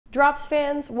Drops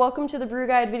fans, welcome to the brew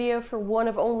guide video for one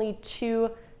of only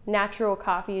 2 natural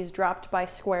coffees dropped by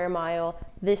Square Mile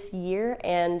this year,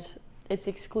 and it's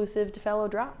exclusive to fellow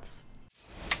drops.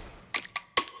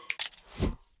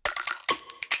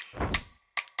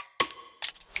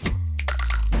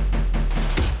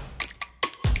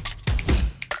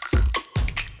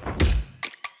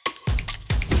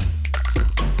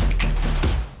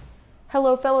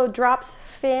 Hello fellow drops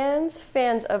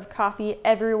fans of coffee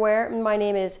everywhere. My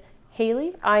name is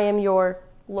Haley. I am your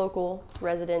local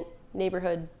resident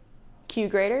neighborhood Q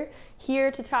grader, here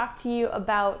to talk to you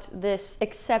about this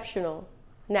exceptional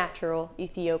natural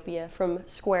Ethiopia from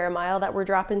Square Mile that we're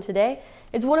dropping today.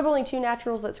 It's one of only 2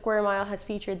 naturals that Square Mile has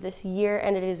featured this year,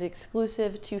 and it is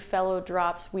exclusive to fellow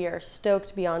drops. We are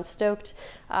stoked beyond stoked.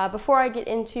 Before I get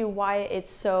into why it's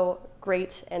so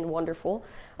great and wonderful,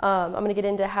 I'm going to get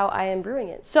into how I am brewing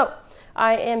it. So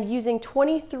I am using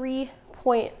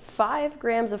 23.5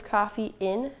 grams of coffee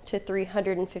in to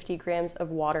 350 grams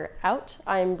of water out.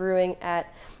 I'm brewing at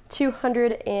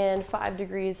 205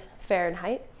 degrees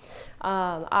Fahrenheit.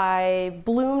 I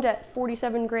bloomed at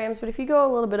 47 grams, but if you go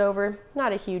a little bit over,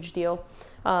 not a huge deal.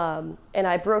 And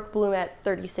I broke bloom at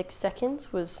 36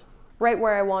 seconds, was right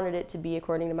where I wanted it to be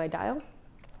according to my dial.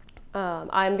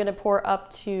 I'm going to pour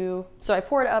up to, so I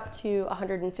poured up to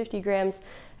 150 grams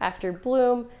after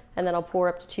bloom, and then I'll pour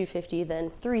up to 250,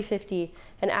 then 350.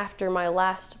 And after my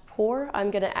last pour, I'm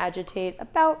going to agitate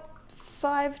about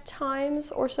 5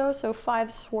 times or so, so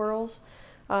 5 swirls,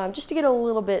 just to get a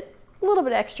little bit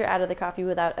extra out of the coffee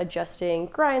without adjusting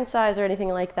grind size or anything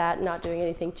like that, not doing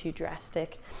anything too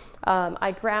drastic.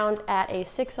 I ground at a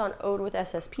 6 on Ode with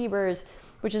SSP burrs,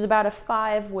 which is about a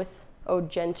 5 with Ode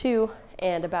Gen 2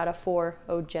 and about a 4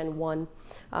 Ode Gen 1.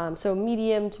 So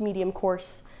medium to medium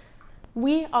coarse.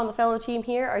 We on the fellow team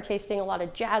here are tasting a lot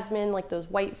of jasmine, like those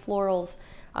white florals,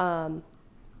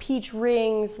 peach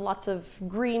rings, lots of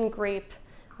green grape,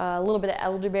 a little bit of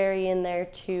elderberry in there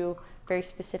too. Very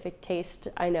specific taste,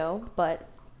 I know, but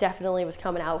definitely was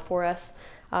coming out for us.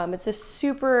 It's a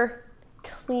super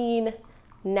clean,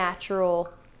 natural.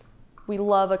 We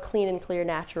love a clean and clear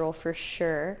natural for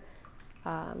sure.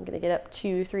 I'm gonna get up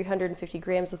to 350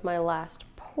 grams with my last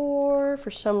pour.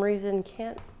 For some reason,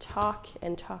 can't talk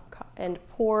and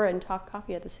pour and talk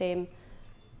coffee at the same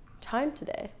time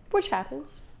today, which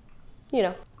happens, you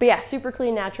know. But yeah, super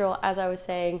clean natural, as I was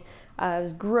saying. It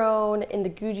was grown in the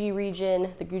Guji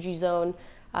region, the Guji zone,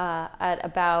 at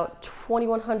about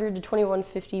 2,100 to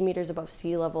 2,150 meters above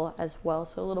sea level as well.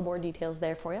 So a little more details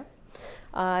there for you.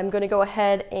 I'm going to go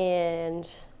ahead and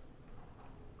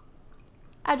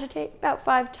agitate about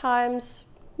 5 times.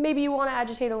 Maybe you want to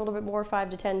agitate a little bit more,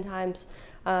 5 to 10 times.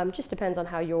 Just depends on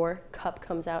how your cup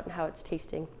comes out and how it's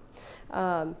tasting.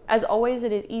 As always,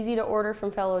 it is easy to order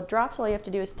from fellow drops. All you have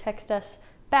to do is text us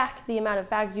back the amount of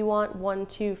bags you want, 1,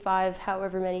 2, 5,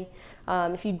 however many.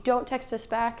 If you don't text us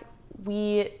back,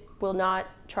 we will not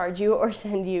charge you or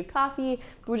send you coffee.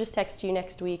 We'll just text you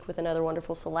next week with another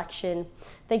wonderful selection.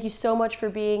 Thank you so much for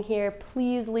being here.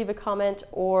 Please leave a comment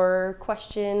or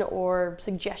question or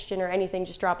suggestion or anything.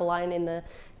 Just drop a line in the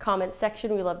comment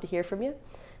section. We love to hear from you.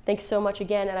 Thanks so much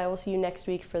again, and I will see you next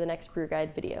week for the next brew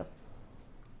guide video.